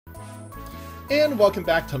and welcome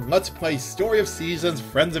back to Let's Play Story of Seasons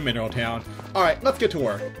Friends in Mineral Town. Alright, let's get to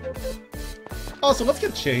work. Also, let's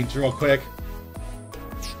get changed real quick.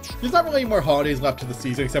 There's not really any more holidays left to the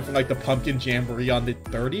season except for like the Pumpkin Jamboree on the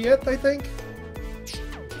 30th, I think?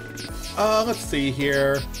 Let's see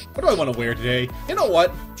here. What do I want to wear today? You know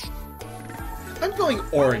what? I'm feeling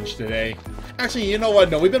orange today. Actually, you know what?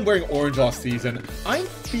 No, we've been wearing orange all season. I'm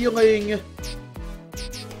feeling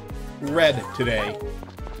red today.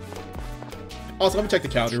 Also, let me check the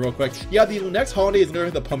calendar real quick. Yeah, the next holiday is going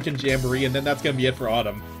to be the Pumpkin Jamboree, and then that's going to be it for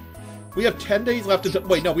autumn. We have 10 days left until...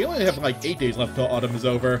 Wait, no, we only have like 8 days left until autumn is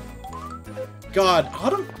over. God,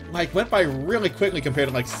 autumn, like, went by really quickly compared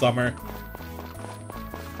to, like, summer.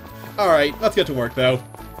 Alright, let's get to work, though.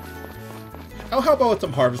 Oh, how about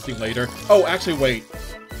some harvesting later? Oh, actually, wait.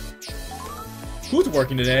 Who's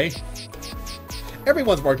working today?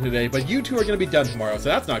 Everyone's working today, but you two are going to be done tomorrow, so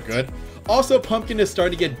that's not good. Also, Pumpkin is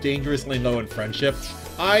starting to get dangerously low in friendship.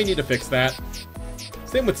 I need to fix that.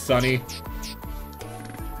 Same with Sunny.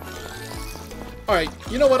 Alright,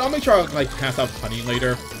 you know what? I'll make sure I'll, like, pass out honey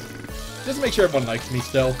later. Just to make sure everyone likes me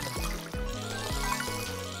still.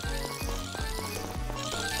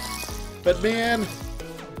 But man,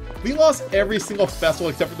 we lost every single festival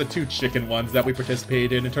except for the 2 chicken ones that we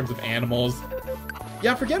participated in terms of animals.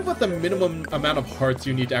 Yeah, forget what the minimum amount of hearts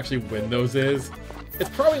you need to actually win those is. It's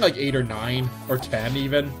probably like 8 or 9, or 10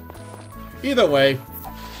 even. Either way.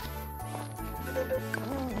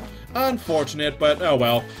 Unfortunate, but oh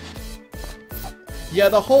well. Yeah,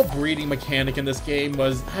 the whole breeding mechanic in this game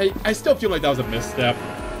was... I still feel like that was a misstep.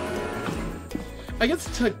 I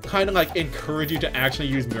guess to kind of like encourage you to actually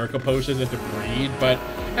use miracle potions and to breed, but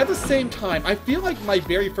at the same time, I feel like my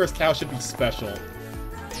very first cow should be special.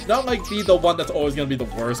 Not like be the one that's always going to be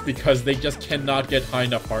the worst because they just cannot get high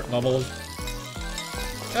enough heart levels.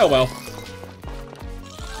 Oh well.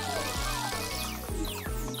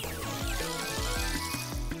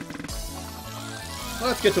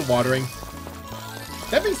 Let's get to watering.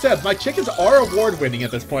 That being said, my chickens are award-winning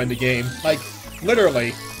at this point in the game. Like,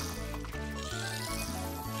 literally.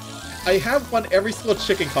 I have won every single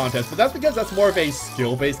chicken contest, but that's because that's more of a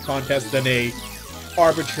skill-based contest than a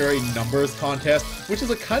arbitrary numbers contest, which is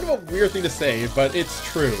a kind of a weird thing to say, but it's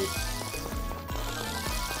true.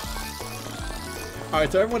 Alright,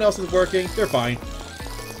 so everyone else is working. They're fine.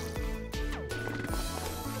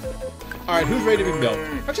 Alright, who's ready to be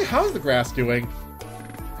milked? Actually, how's the grass doing?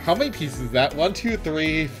 How many pieces is that? 1, 2,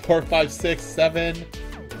 3, 4, 5, 6, 7...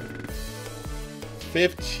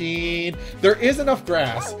 15... There is enough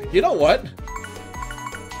grass. You know what?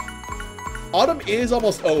 Autumn is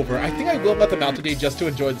almost over. I think I will let them out today just to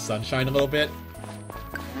enjoy the sunshine a little bit.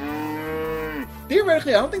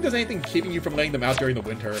 Theoretically, I don't think there's anything keeping you from letting them out during the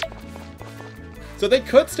winter. So they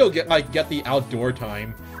could still get the outdoor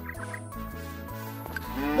time.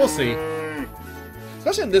 We'll see.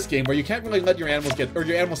 Especially in this game where you can't really let your animals get, or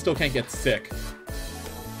your animals still can't get sick.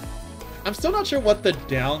 I'm still not sure what the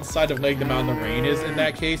downside of letting them out in the rain is in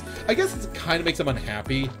that case. I guess it kind of makes them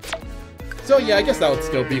unhappy. So yeah, I guess that would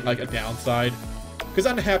still be like a downside. Because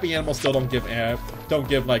unhappy animals still don't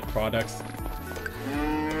give like products.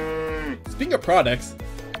 Speaking of products,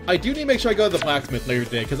 I do need to make sure I go to the blacksmith later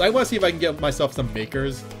today, because I want to see if I can get myself some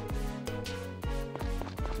makers.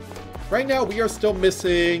 Right now, we are still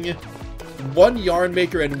missing 1 yarn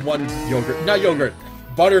maker and 1 yogurt. Not yogurt,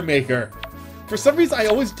 butter maker. For some reason, I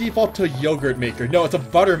always default to yogurt maker. No, it's a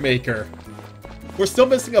butter maker. We're still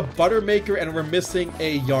missing a butter maker, and we're missing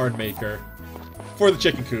a yarn maker. For the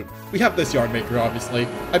chicken coop. We have this yarn maker, obviously.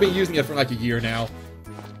 I've been using it for like a year now.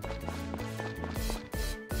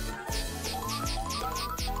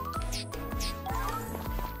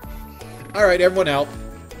 Alright, everyone out.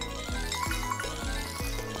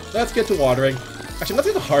 Let's get to watering. Actually, let's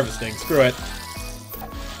get to harvesting. Screw it.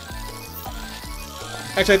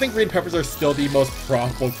 Actually, I think green peppers are still the most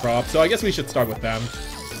profitable crop, so I guess we should start with them.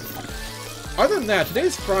 Other than that,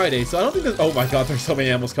 today's Friday, so I don't think there's... Oh my god, there's so many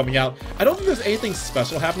animals coming out. I don't think there's anything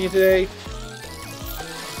special happening today.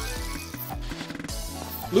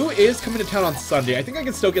 Lou is coming to town on Sunday. I think I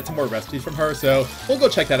can still get some more recipes from her, so we'll go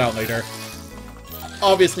check that out later.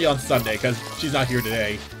 Obviously on Sunday, because she's not here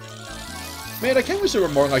today. Man, I can't wish there were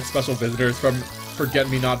more like special visitors from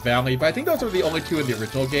Forget-Me-Not Valley, but I think those were the only 2 in the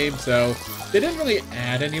original game, so they didn't really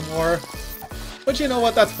add any more. But you know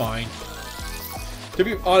what, that's fine. To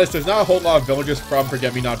be honest, there's not a whole lot of villagers from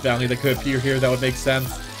Forget-Me-Not Valley that could appear here that would make sense.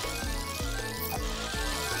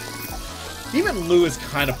 Even Lou is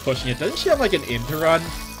kind of pushing it. Doesn't she have like an inn to run?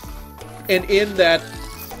 An inn that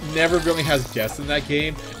never really has guests in that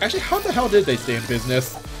game. Actually, how the hell did they stay in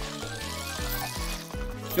business?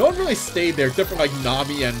 No one really stayed there except for like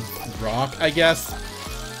Nami and rock, I guess.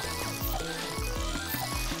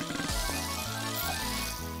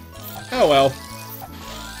 Oh well.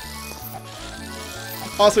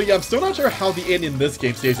 Also, yeah, I'm still not sure how the inn in this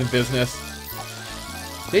game stays in business.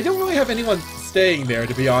 They don't really have anyone staying there,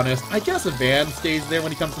 to be honest. I guess a van stays there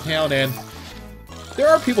when he comes to town, and there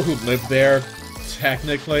are people who live there,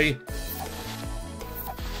 technically.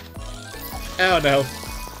 I don't know.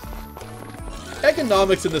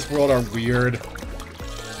 Economics in this world are weird.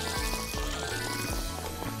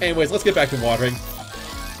 Anyways, let's get back to watering.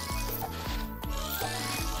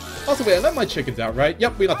 Also, wait, I let my chickens out, right?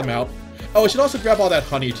 Yep, we let them out. Oh, I should also grab all that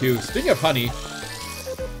honey, too. Speaking of honey,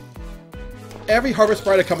 every Harvest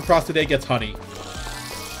Sprite I come across today gets honey.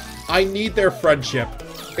 I need their friendship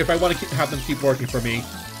if I want to have them keep working for me.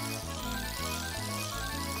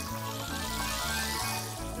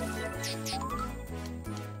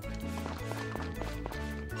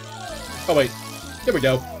 Oh, wait. There we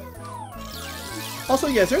go. Also,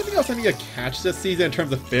 yeah, is there anything else I need to catch this season in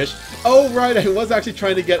terms of fish? Oh, right, I was actually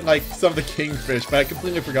trying to get, like, some of the kingfish, but I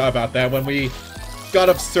completely forgot about that when we got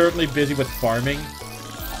absurdly busy with farming.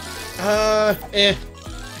 At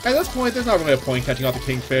this point, there's not really a point catching all the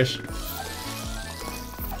kingfish.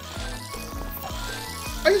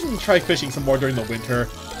 I just want to try fishing some more during the winter.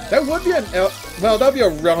 That would be well, that'd be a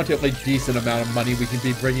relatively decent amount of money we can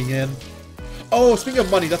be bringing in. Oh, speaking of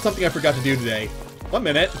money, that's something I forgot to do today. 1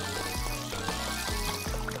 minute.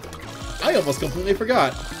 I almost completely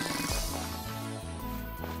forgot.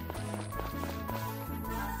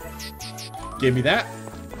 Give me that.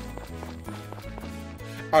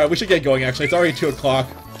 Alright, we should get going, actually. It's already 2 o'clock.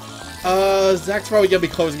 Zach's probably gonna be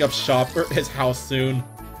closing up shop, or his house soon.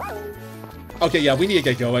 Okay, yeah, we need to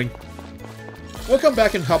get going. We'll come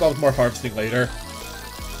back and help out with more harvesting later.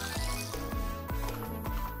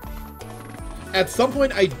 At some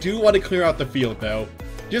point, I do want to clear out the field, though.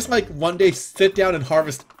 Just like one day, sit down and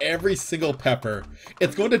harvest every single pepper.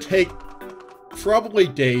 It's going to take probably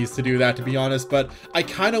days to do that, to be honest, but I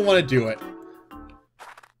kind of want to do it.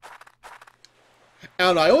 I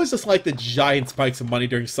don't know, I always just like the giant spikes of money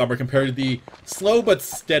during summer compared to the slow but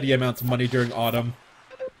steady amounts of money during autumn.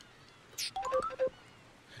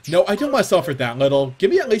 No, I don't want to sell for that little. Give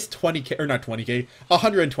me at least 20k, or not 20k,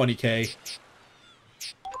 120k.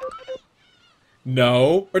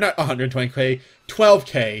 No, or not 120k,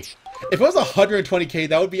 12k. If it was 120k,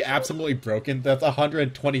 that would be absolutely broken. That's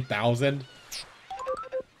 120,000.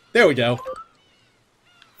 There we go.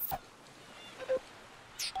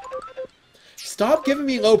 Stop giving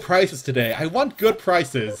me low prices today. I want good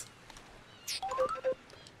prices.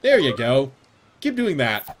 There you go. Keep doing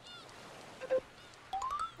that.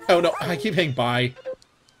 Oh no, I keep hitting buy.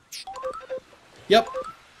 Yep.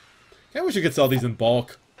 I wish you could sell these in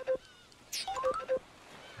bulk.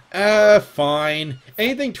 Fine.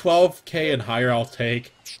 Anything 12k and higher I'll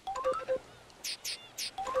take.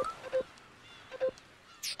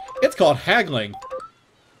 It's called haggling.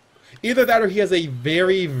 Either that or he has a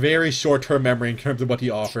very, very short-term memory in terms of what he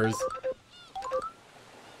offers.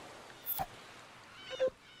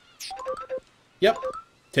 Yep.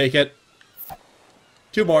 Take it.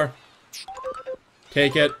 2 more.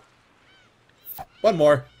 Take it. 1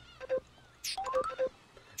 more.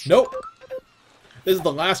 Nope. This is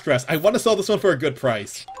the last dress. I want to sell this one for a good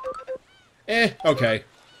price. Okay.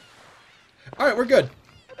 Alright, we're good.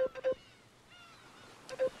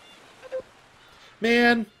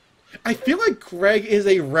 Man, I feel like Greg is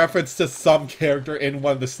a reference to some character in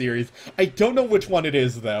one of the series. I don't know which one it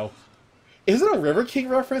is, though. Is it a River King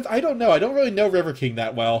reference? I don't know. I don't really know River King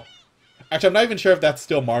that well. Actually, I'm not even sure if that's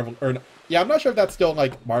still Marvel... yeah, I'm not sure if that's still,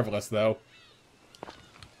 like, Marvelous, though.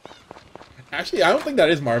 Actually, I don't think that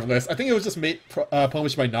is Marvelous. I think it was just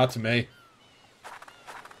published by Natsume.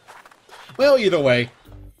 Well, either way.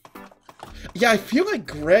 Yeah, I feel like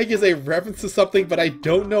Greg is a reference to something, but I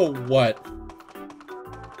don't know what.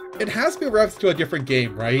 It has to be a reference to a different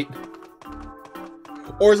game, right?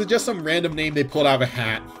 Or is it just some random name they pulled out of a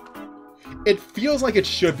hat? It feels like it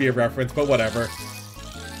should be a reference, but whatever.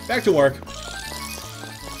 Back to work.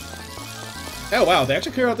 Oh wow, they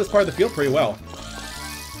actually cleared out this part of the field pretty well.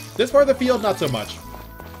 This part of the field, not so much.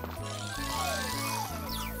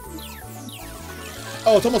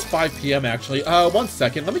 Oh, it's almost 5 p.m. actually. 1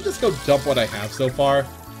 second, let me just go dump what I have so far.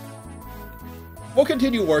 We'll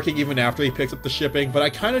continue working even after he picks up the shipping, but I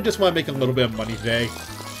kind of just want to make a little bit of money today.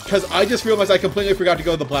 Because I just realized I completely forgot to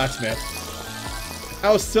go to the blacksmith.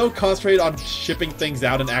 I was so concentrated on shipping things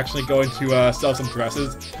out and actually going to sell some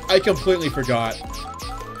dresses, I completely forgot.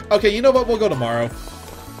 Okay, you know what? We'll go tomorrow.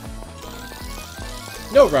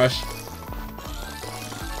 No rush.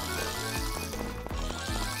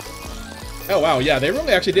 Oh wow, yeah, they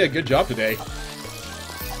really actually did a good job today.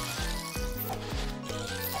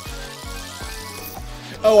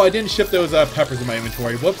 Oh, I didn't ship those peppers in my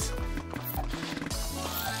inventory. Whoops.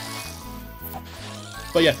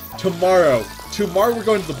 But yeah, tomorrow we're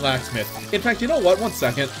going to the blacksmith. In fact, you know what? One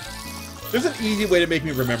second. There's an easy way to make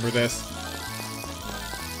me remember this.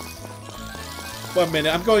 1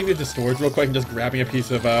 minute. I'm going into storage real quick and just grabbing a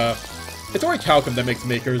piece of, it's orichalcum that makes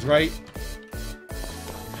makers, right?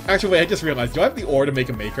 Actually, wait, I just realized. Do I have the ore to make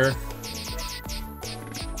a maker?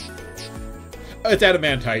 Oh, it's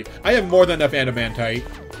adamantite. I have more than enough adamantite.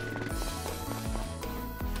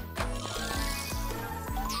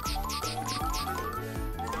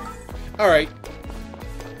 Alright.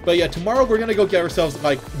 But yeah, tomorrow we're gonna go get ourselves,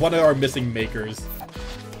 like, one of our missing makers.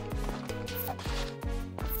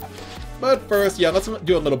 But first, yeah, let's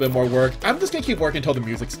do a little bit more work. I'm just gonna keep working until the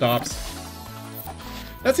music stops.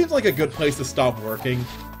 That seems like a good place to stop working.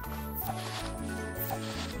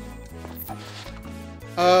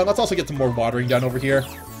 Let's also get some more watering done over here.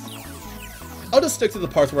 I'll just stick to the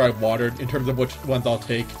parts where I've watered in terms of which ones I'll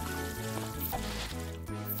take.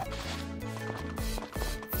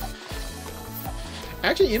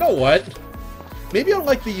 Actually, you know what? Maybe on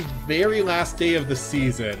like the very last day of the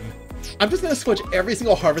season, I'm just gonna switch every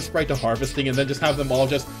single harvest sprite to harvesting and then just have them all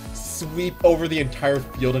just sweep over the entire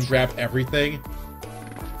field and grab everything.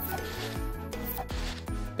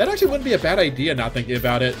 That actually wouldn't be a bad idea, not thinking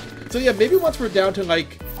about it. So yeah, maybe once we're down to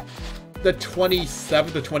like the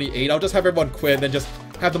 27th or 28th, I'll just have everyone quit and then just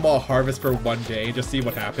have them all harvest for one day and just see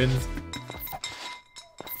what happens.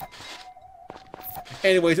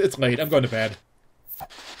 Anyways, it's late. I'm going to bed.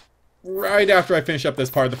 Right after I finish up this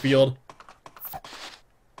part of the field.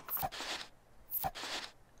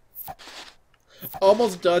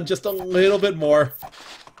 Almost done, just a little bit more.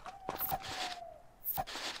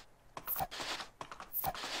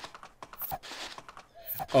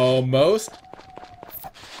 Almost.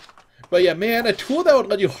 But yeah, man, a tool that would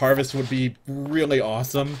let you harvest would be really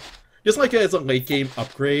awesome. Just like as a late game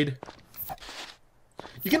upgrade.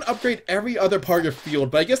 You can upgrade every other part of your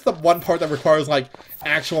field, but I guess the one part that requires like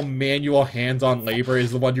actual manual hands-on labor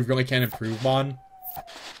is the one you really can't improve on.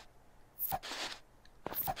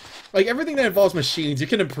 Like everything that involves machines you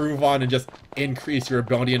can improve on and just increase your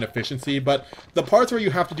ability and efficiency, but the parts where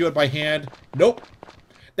you have to do it by hand, nope.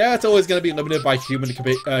 That's always going to be limited by human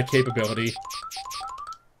capability.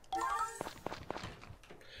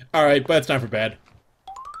 Alright, but it's time for bed.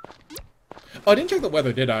 Oh, I didn't check the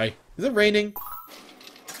weather, did I? Is it raining?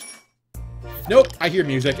 Nope, I hear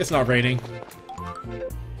music. It's not raining.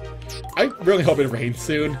 I really hope it rains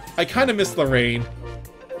soon. I kind of miss the rain.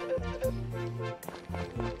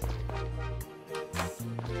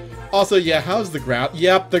 Also, yeah, how's the grass?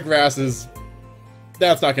 Yep, the grass is...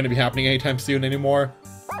 That's not going to be happening anytime soon anymore.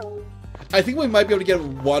 I think we might be able to get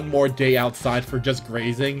one more day outside for just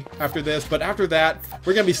grazing after this, but after that,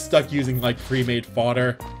 we're going to be stuck using, like, pre-made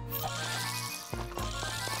fodder.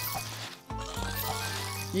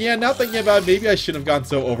 Yeah, now thinking about it, maybe I shouldn't have gone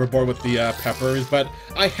so overboard with the peppers, but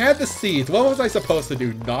I had the seeds. What was I supposed to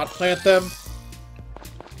do? Not plant them?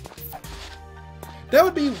 That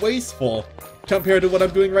would be wasteful compared to what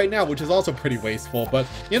I'm doing right now, which is also pretty wasteful, but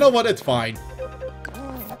you know what? It's fine.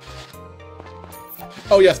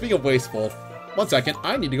 Oh yeah, speaking of wasteful, one second,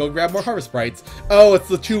 I need to go grab more harvest sprites. Oh, it's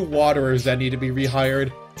the 2 waterers that need to be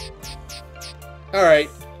rehired. Alright.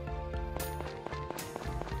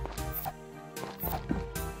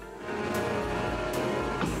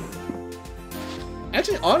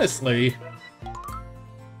 Actually, honestly...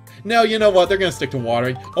 No, you know what? They're gonna stick to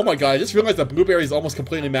watering. Oh my god, I just realized that Blueberry is almost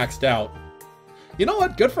completely maxed out. You know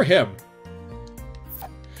what? Good for him.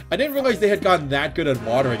 I didn't realize they had gotten that good at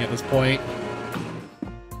watering at this point.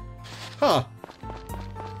 Huh.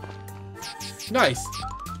 Nice.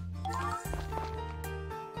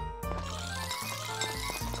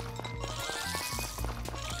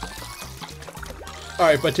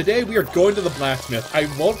 Alright, but today we are going to the blacksmith. I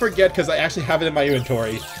won't forget because I actually have it in my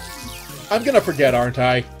inventory. I'm gonna forget, aren't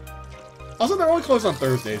I? Also, they're only closed on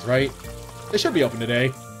Thursdays, right? They should be open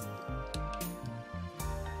today.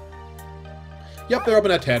 Yep, they're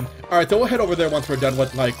open at 10. Alright, so we'll head over there once we're done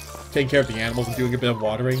with, like, taking care of the animals and doing a bit of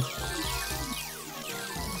watering.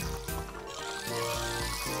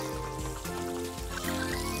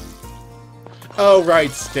 Oh, right,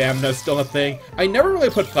 stamina's still a thing. I never really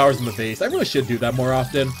put flowers in the vase. I really should do that more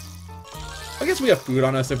often. I guess we have food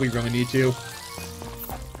on us if we really need to.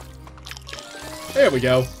 There we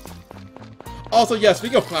go. Also, yeah,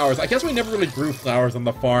 speaking of flowers, I guess we never really grew flowers on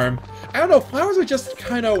the farm. I don't know, flowers are just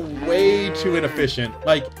kind of way too inefficient.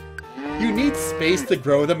 Like, you need space to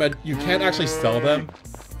grow them and you can't actually sell them.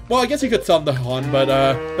 Well, I guess you could sell them to Han, but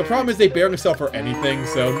the problem is they barely sell for anything,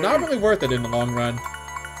 so not really worth it in the long run.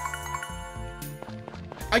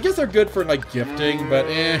 I guess they're good for, like, gifting, but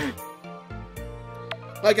eh.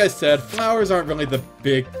 Like I said, flowers aren't really the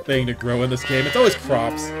big thing to grow in this game. It's always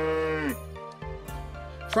crops.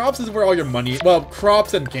 Crops is where all your money... Well,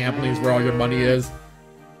 crops and gambling is where all your money is.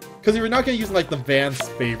 Because if you're not going to use, like, the Van's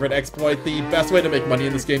favorite exploit, the best way to make money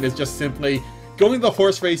in this game is just simply going to the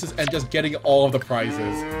horse races and just getting all of the prizes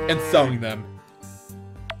and selling them.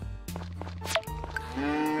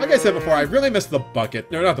 Like I said before, I really miss the bucket.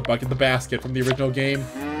 No, not the bucket, the basket from the original game.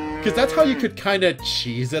 Because that's how you could kind of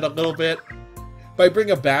cheese it a little bit. By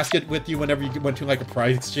bringing a basket with you whenever you went to, like, a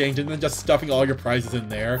prize exchange and then just stuffing all your prizes in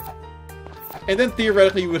there. And then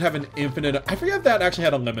theoretically you would have an infinite... I forget if that actually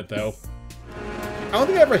had a limit, though. I don't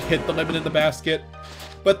think I ever hit the limit in the basket.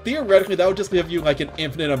 But theoretically, that would just give you, like, an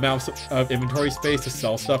infinite amount of inventory space to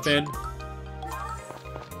sell stuff in.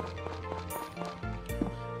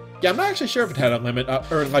 Yeah, I'm not actually sure if it had a limit,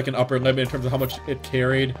 or, like, an upper limit in terms of how much it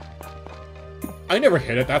carried. I never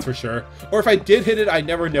hit it, that's for sure. Or if I did hit it, I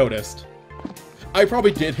never noticed. I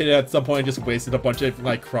probably did hit it at some point and just wasted a bunch of,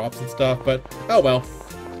 like, crops and stuff, but oh well.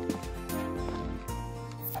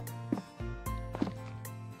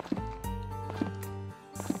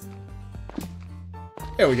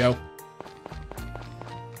 There we go.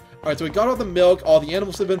 Alright, so we got all the milk, all the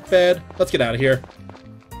animals have been fed. Let's get out of here.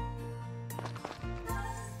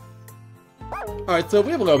 Alright, so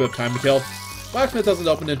we have a little bit of time to kill. Blacksmith doesn't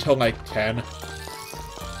open until like 10.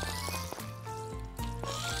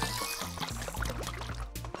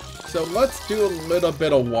 So let's do a little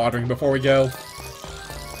bit of watering before we go.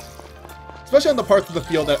 Especially on the parts of the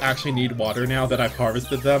field that actually need water now that I've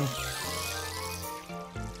harvested them.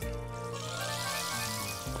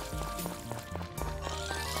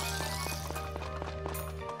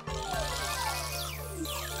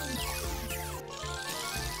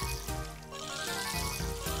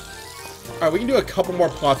 Alright, we can do a couple more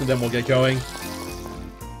plots and then we'll get going.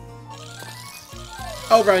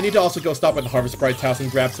 Oh, right, I need to also go stop at the Harvest Sprite's house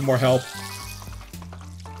and grab some more help.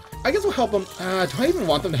 I guess we'll help them. Do I even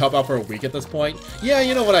want them to help out for a week at this point? Yeah,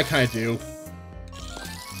 you know what, I kind of do.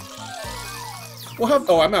 We'll have...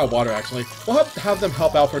 Oh, I'm out of water, actually. We'll have them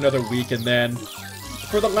help out for another week, and then...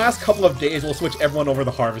 For the last couple of days, we'll switch everyone over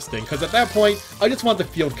to harvesting, because at that point, I just want the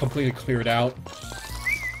field completely cleared out.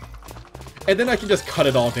 And then I can just cut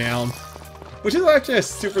it all down. Which is actually a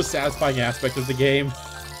super satisfying aspect of the game.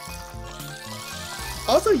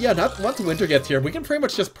 Also, yeah, once winter gets here, we can pretty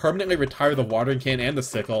much just permanently retire the watering can and the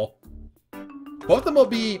sickle. Both of them will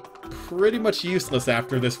be pretty much useless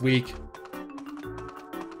after this week.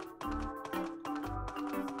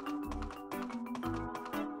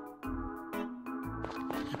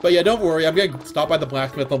 But yeah, don't worry, I'm gonna stop by the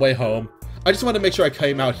blacksmith on the way home. I just want to make sure I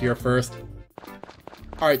came out here first.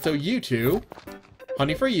 Alright, so you two.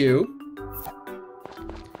 Honey for you.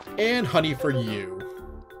 And honey for you.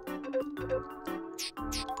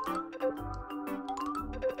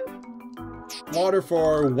 Water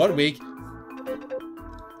for 1 week.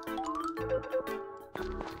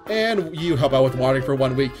 And you help out with watering for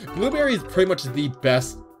 1 week. Blueberry is pretty much the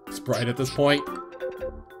best sprite at this point.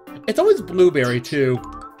 It's always Blueberry, too.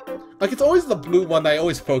 Like, it's always the blue one that I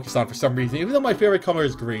always focus on for some reason, even though my favorite color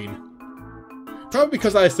is green. Probably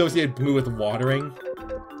because I associate blue with watering.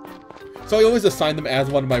 So I always assign them as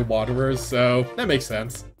one of my waterers, so that makes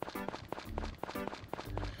sense.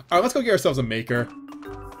 Alright, let's go get ourselves a maker.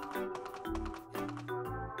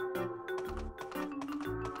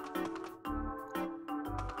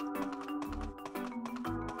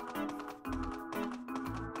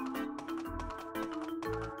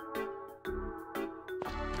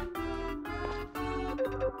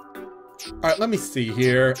 Alright, let me see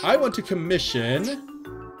here. I want to commission...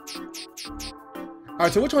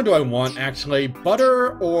 Alright, so which one do I want, actually?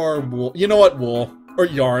 Butter or wool? You know what? Wool. Or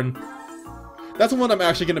yarn. That's the one I'm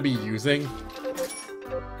actually going to be using.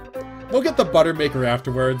 We'll get the butter maker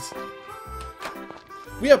afterwards.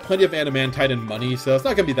 We have plenty of adamantite and money, so it's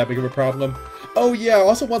not going to be that big of a problem. Oh yeah,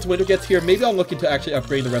 also once winter gets here, maybe I'll look into actually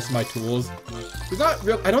upgrading the rest of my tools. There's not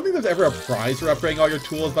real... I don't think there's ever a prize for upgrading all your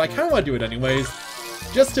tools, but I kind of want to do it anyways.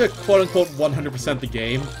 Just to quote-unquote 100% the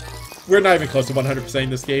game. We're not even close to 100% in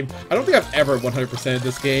this game. I don't think I've ever 100%ed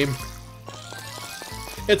this game.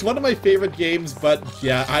 It's one of my favorite games, but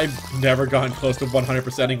yeah, I've never gotten close to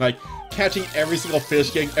 100%ing, like, catching every single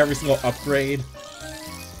fish, getting every single upgrade.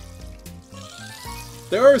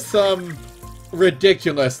 There are some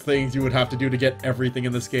ridiculous things you would have to do to get everything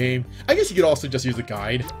in this game. I guess you could also just use a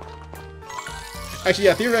guide. Actually,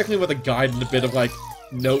 yeah, theoretically with a guide and a bit of, like,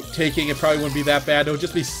 note-taking, it probably wouldn't be that bad. It would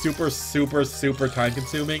just be super, super, super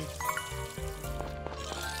time-consuming.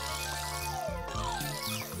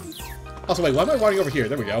 Also, wait, why am I wandering over here?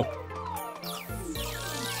 There we go.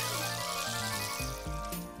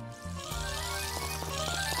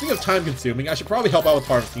 Speaking of time-consuming, I should probably help out with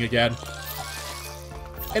harvesting again.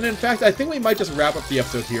 And in fact, I think we might just wrap up the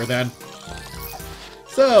episode here then.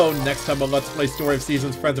 So, next time on Let's Play Story of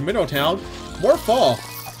Seasons Friends of Mineral Town, more fall.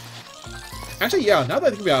 Actually, yeah, now that I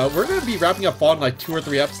think about it, we're going to be wrapping up fall in like 2 or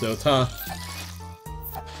 3 episodes, huh?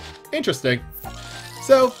 Interesting.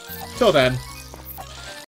 So, till then,